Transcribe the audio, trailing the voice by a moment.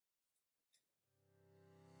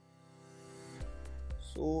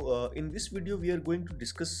In this video, we are going to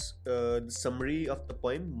discuss the summary of the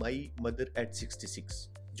poem "My Mother at 66",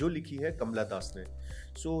 जो लिखी है कमला दास ने.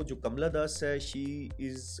 जो कमला दास है, she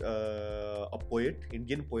is a poet,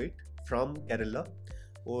 Indian poet from Kerala.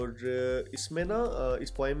 और इसमें ना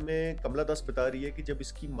इस पोएम में कमला दास बता रही है कि जब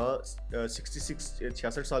इसकी माँ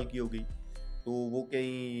 66 साल की हो गई, तो वो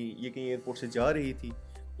कहीं एयरपोर्ट से जा रही थी,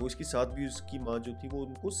 तो इसके साथ भी उसकी माँ जो थी वो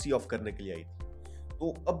उनको सी ऑफ करने के लिए आई थी. तो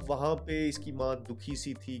अब वहाँ पे इसकी माँ दुखी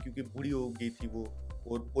सी थी क्योंकि बूढ़ी हो गई थी वो,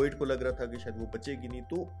 और पोएट को लग रहा था कि शायद वो बचेगी नहीं.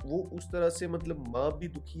 तो वो उस तरह से मतलब माँ भी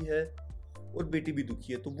दुखी है और बेटी भी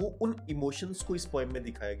दुखी है. तो वो उन इमोशंस को इस पोएम में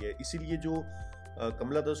दिखाया गया है. इसीलिए जो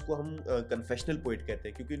कमला दास को हम कन्फेशनल पोएट कहते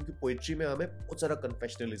हैं, क्योंकि उनकी पोएट्री में हमें बहुत सारा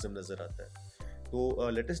कन्फेशनलिज्म नजर आता है. तो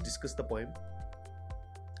let us discuss the poem.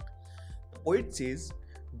 Poet says,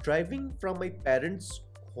 driving from my parents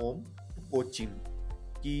home to Cochin,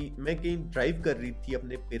 कि मैं कहीं ड्राइव कर रही थी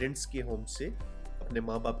अपने पेरेंट्स के होम से, अपने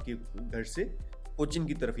माँ बाप के घर से कोचिन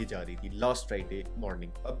की तरफ ये जा रही थी लास्ट फ्राइडे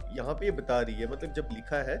मॉर्निंग. अब यहाँ पे ये बता रही है, मतलब जब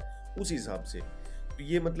लिखा है उस हिसाब से, तो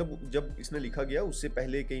ये मतलब जब इसने लिखा गया उससे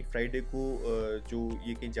पहले कहीं फ्राइडे को जो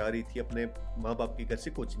ये कहीं जा रही थी अपने माँ बाप के घर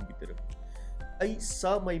से कोचिन की तरफ. आई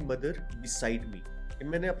सा माई मदर बिसाइड मी,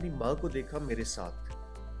 मैंने अपनी माँ को देखा मेरे साथ.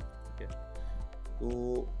 ठीक है, तो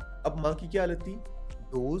अब माँ की क्या हालत थी?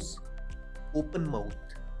 Dose open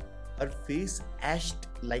mouth, her face ashed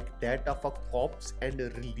like that of a corpse, and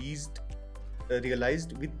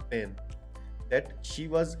realized with pain that she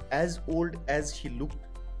was as old as she looked.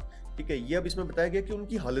 ठीक है, ये अब इसमें बताया गया कि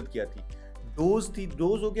उनकी हालत क्या थी. डोज थी,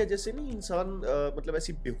 डोज हो गया जैसे नहीं इंसान मतलब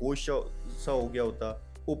ऐसी बेहोश सा हो गया होता.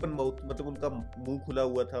 ओपन माउथ मतलब उनका मुंह खुला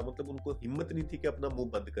हुआ था, मतलब उनको हिम्मत नहीं थी कि अपना मुंह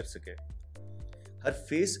बंद कर सके. हर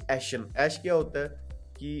फेस एशन, ऐश क्या होता है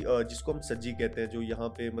कि जिसको हम सज्जी कहते हैं, जो यहाँ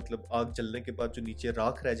पे मतलब आग जलने के बाद जो नीचे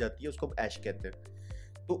राख रह जाती है उसको हम ऐश कहते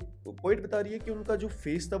हैं. तो पोएट बता रही है कि उनका जो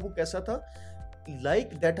फेस था वो कैसा था?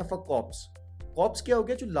 Like that of a cops. Cops क्या हो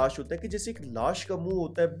गया? जो लाश होता है, कि जैसे एक लाश का मुंह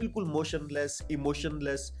होता है, बिल्कुल मोशनलेस,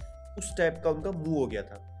 इमोशनलेस, उस टाइप का उनका मुंह हो गया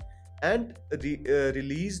था. एंड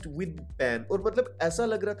रिलीज्ड विद पेन, और मतलब ऐसा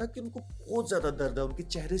लग रहा था कि उनको बहुत ज्यादा दर्द है. उनके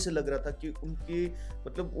चेहरे से लग रहा था कि उनके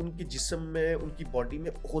मतलब उनके जिस्म में, उनकी बॉडी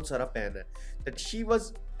में बहुत सारा पेन है. That she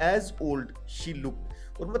was as old she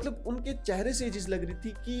looked, और मतलब उनके चेहरे से ये चीज लग रही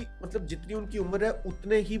थी कि मतलब जितनी उनकी उम्र है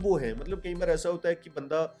उतने ही वो है. मतलब कई बार ऐसा होता है कि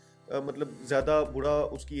बंदा मतलब ज्यादा बूढ़ा,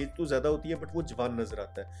 उसकी एज तो ज्यादा होती है बट वो जवान नजर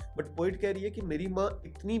आता है. बट पोएट कह रही है कि मेरी माँ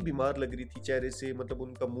इतनी बीमार लग रही थी चेहरे से, मतलब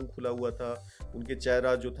उनका मुंह खुला हुआ था, उनके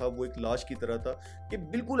चेहरा जो था वो एक लाश की तरह था, कि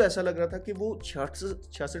बिल्कुल ऐसा लग रहा था कि वो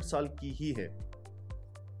 66 साल की ही है.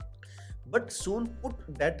 But soon put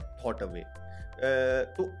that thought away.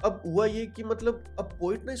 तो अब हुआ ये कि मतलब अब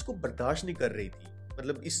पोएट ना इसको बर्दाश्त नहीं कर रही थी.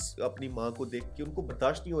 मतलब इस अपनी माँ को देख के उनको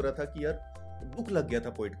बर्दाश्त नहीं हो रहा था, कि यार दुख लग गया था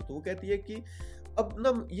पोएट को. तो वो कहती है कि अब ना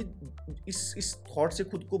ये इस थॉट से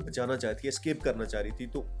खुद को बचाना चाहती है, एस्केप करना चाह रही थी.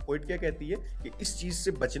 तो पोएट क्या कहती है कि इस चीज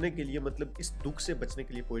से बचने के लिए, मतलब इस दुख से बचने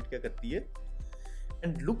के लिए पोएट क्या करती है?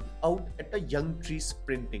 And look out at a young tree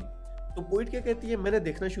sprinting. तो पोएट क्या कहती है? मैंने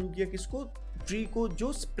देखना शुरू किया किसको? ट्री को,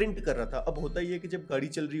 जो स्प्रिंट कर रहा था. अब होता ही है कि जब गाड़ी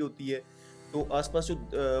चल रही होती है तो आसपास जो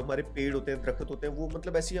हमारे पेड़ होते हैं, दरख्त होते हैं, वो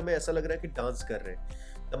मतलब ऐसे हमें ऐसा लग रहा है कि डांस कर रहे हैं.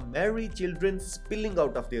 The merry children spilling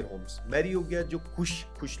out of their homes. Merry हो गया जो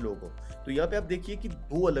खुश लोग हो. तो यहाँ पे आप देखिए कि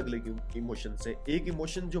दो अलग अलग इमोशंस हैं. एक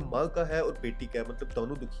इमोशन जो माँ का है और बेटी का है, मतलब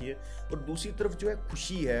दोनों दुखी हैं, और दूसरी तरफ जो है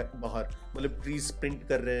खुशी है बाहर, मतलब ट्रीज स्प्रिंट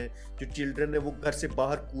कर रहे हैं, जो चिल्ड्रन है वो घर से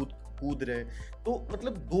बाहर कूद रहे हैं. तो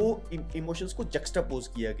मतलब दो इमोशंस को जक्सटापोज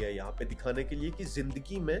किया गया यहाँ पे दिखाने के लिए कि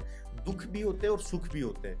जिंदगी में दुख भी होते हैं और सुख भी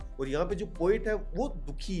होते हैं. और यहाँ पे जो पोएट है वो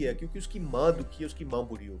दुखी है क्योंकि उसकी माँ दुखी है, उसकी माँ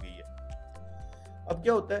बुरी हो गई है. अब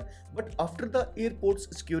क्या होता है? But after the airport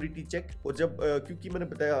security check, और जब क्योंकि मैंने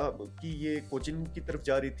बताया कि ये कोचिन की तरफ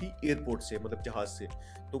जा रही थी एयरपोर्ट से, मतलब जहाज से,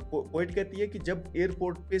 तो पोएट कहती है कि जब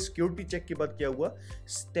एयरपोर्ट पे सिक्योरिटी चेक के बाद क्या हुआ?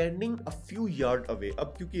 Standing a few yard away.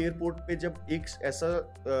 अब क्योंकि एयरपोर्ट पे जब एक ऐसा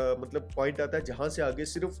मतलब पॉइंट आता है जहां से आगे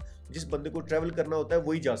सिर्फ जिस बंदे को ट्रैवल करना होता है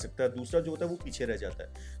वही जा सकता है, दूसरा जो होता है वो पीछे रह जाता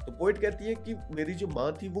है. तो पोएट कहती है कि मेरी जो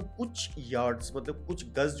माँ थी वो कुछ यार्ड्स, मतलब कुछ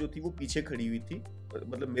गज जो थी वो पीछे खड़ी हुई थी.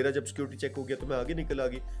 मतलब मेरा जब सिक्योरिटी चेक हो गया तो मैं आगे निकल आ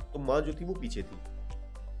गई, तो माँ जो थी वो पीछे थी.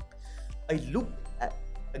 I look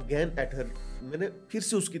again at her. मैंने फिर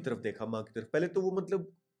से उसकी तरफ देखा, माँ की तरफ. पहले तो वो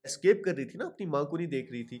मतलब एस्केप कर रही थी ना, अपनी माँ को नहीं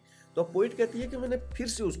देख रही थी. तो अब पोएट कहती है कि मैंने फिर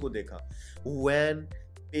से उसको देखा. वैन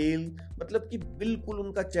पेल, मतलब कि बिल्कुल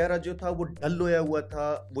उनका चेहरा जो था वो डल होया हुआ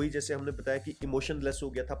था. वही जैसे हमने बताया कि इमोशनलेस हो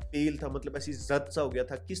गया था. पेल था, मतलब ऐसी जद सा हो गया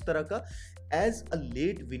था. किस तरह का? As a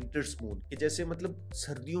late winters moon, कि जैसे मतलब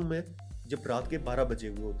सर्दियों में जब रात के 12 बजे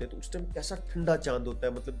हुए होते हैं तो उस टाइम कैसा ठंडा चाँद होता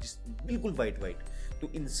है, मतलब जिस बिल्कुल व्हाइट-व्हाइट। तो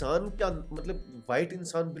इंसान क्या मतलब व्हाइट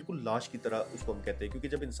इंसान बिल्कुल लाश की तरह उसको हम कहते हैं, क्योंकि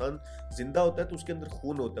जब इंसान ज़िंदा होता है तो उसके अंदर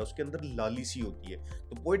खून होता है, उसके अंदर लाली-सी होती है।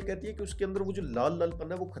 तो पोएट कहती है कि उसके अंदर वो जो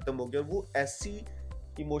लाल-लालपन है वो खत्म हो गया, वो ऐसी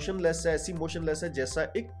इमोशनलेस है, ऐसी मोशनलेस है जैसा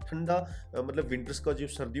एक ठंडा मतलब विंटर्स का जो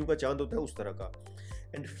सर्दियों का चाँद होता है उस तरह का।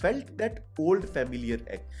 And felt that old familiar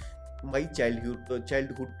act my childhood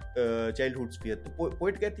fear. तो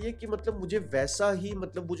पोइट कहती है कि मतलब मुझे वैसा ही,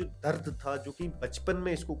 मतलब वो जो दर्द था जो कि बचपन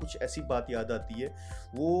में इसको कुछ ऐसी बात याद आती है,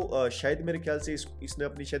 वो शायद मेरे ख्याल से इसने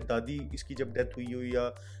अपनी शायद दादी इसकी जब डेथ हुई हो,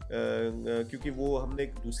 या क्योंकि वो हमने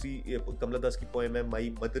एक दूसरी कमला दास की पोएम है माई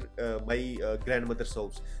ग्रैंड मदर्स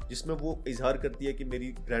हाउस, जिसमें वो इजहार करती है कि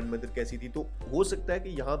मेरी ग्रैंड मदर कैसी थी। तो हो सकता है कि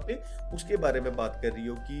यहाँ पे उसके बारे में बात कर रही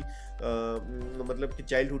हो कि मतलब कि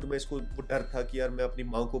चाइल्डहुड में इसको वो डर था कि यार मैं अपनी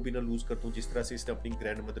माँ को भी ना लूज कर दूं जिस तरह से इसने अपनी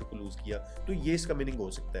ग्रैंड मदर को लूज किया। तो ये इसका मीनिंग हो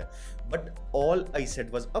सकता है। But all I said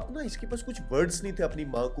was, अपना इसके पास कुछ वर्ड्स नहीं थे अपनी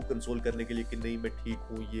माँ को कंसोल करने के लिए कि नहीं मैं ठीक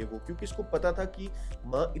हूँ ये वो, क्योंकि इसको पता था कि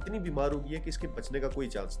माँ इतनी बीमार हो गई है कि इसके बचने का कोई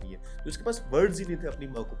चांस नहीं है। तो इसके पास वर्ड्स ही नहीं थे अपनी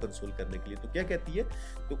माँ को कंसोल करने के लिए। तो क्या कहती है,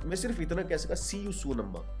 तो मैं सिर्फ इतना कह सका, सी यू सून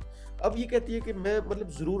अम्मा। अब ये कहती है कि मैं मतलब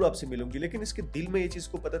जरूर आपसे मिलूंगी, लेकिन इसके दिल में ये चीज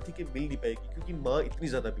को पता थी कि मिल नहीं पाएगी क्योंकि माँ इतनी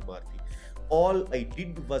ज्यादा बीमार थी। All I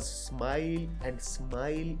did was smile and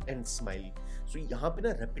smile and smile. सो यहाँ पे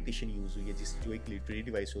ना रेपिटेशन यूज हुई है, जिस जो एक लिटरेरी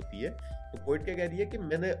डिवाइस होती है। तो पोएट क्या कह रही है कि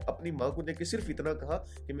मैंने अपनी माँ को देख के सिर्फ इतना कहा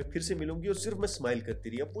कि मैं फिर से मिलूंगी, और सिर्फ मैं स्माइल करती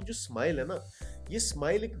रही। अब वो जो स्माइल है ना, ये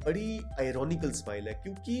स्माइल एक बड़ी आयरॉनिकल स्माइल है,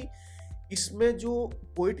 क्योंकि इसमें जो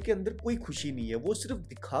पोइट के अंदर कोई खुशी नहीं है, वो सिर्फ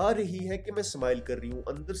दिखा रही है कि मैं स्माइल कर रही हूँ,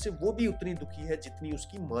 अंदर से वो भी उतनी दुखी है जितनी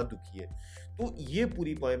उसकी माँ दुखी है। तो ये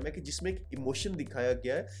पूरी पोएम है कि जिसमें एक इमोशन दिखाया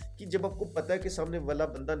गया है कि जब आपको पता है कि सामने वाला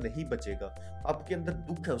बंदा नहीं बचेगा, आपके अंदर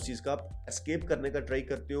दुख है उस चीज का, आप एस्केप करने का ट्राई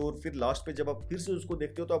करते हो, और फिर लास्ट पे जब आप फिर से उसको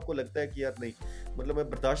देखते हो तो आपको लगता है कि यार नहीं, मतलब मैं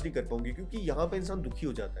बर्दाश्त नहीं कर पाऊंगी, क्योंकि यहाँ पे इंसान दुखी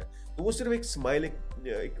हो जाता है। तो वो सिर्फ एक स्माइल,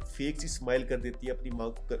 एक फेक सी स्माइल कर देती है अपनी माँ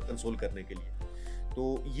को कंसोल करने के लिए।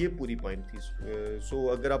 तो ये पूरी पॉइंट थी। सो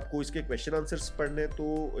अगर आपको इसके क्वेश्चन आंसर्स पढ़ने हैं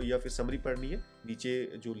तो, या फिर समरी पढ़नी है,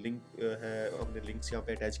 नीचे जो लिंक है, हमने लिंक्स यहाँ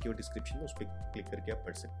पे अटैच किए डिस्क्रिप्शन में, उस पर क्लिक करके आप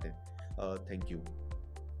पढ़ सकते हैं। Thank you.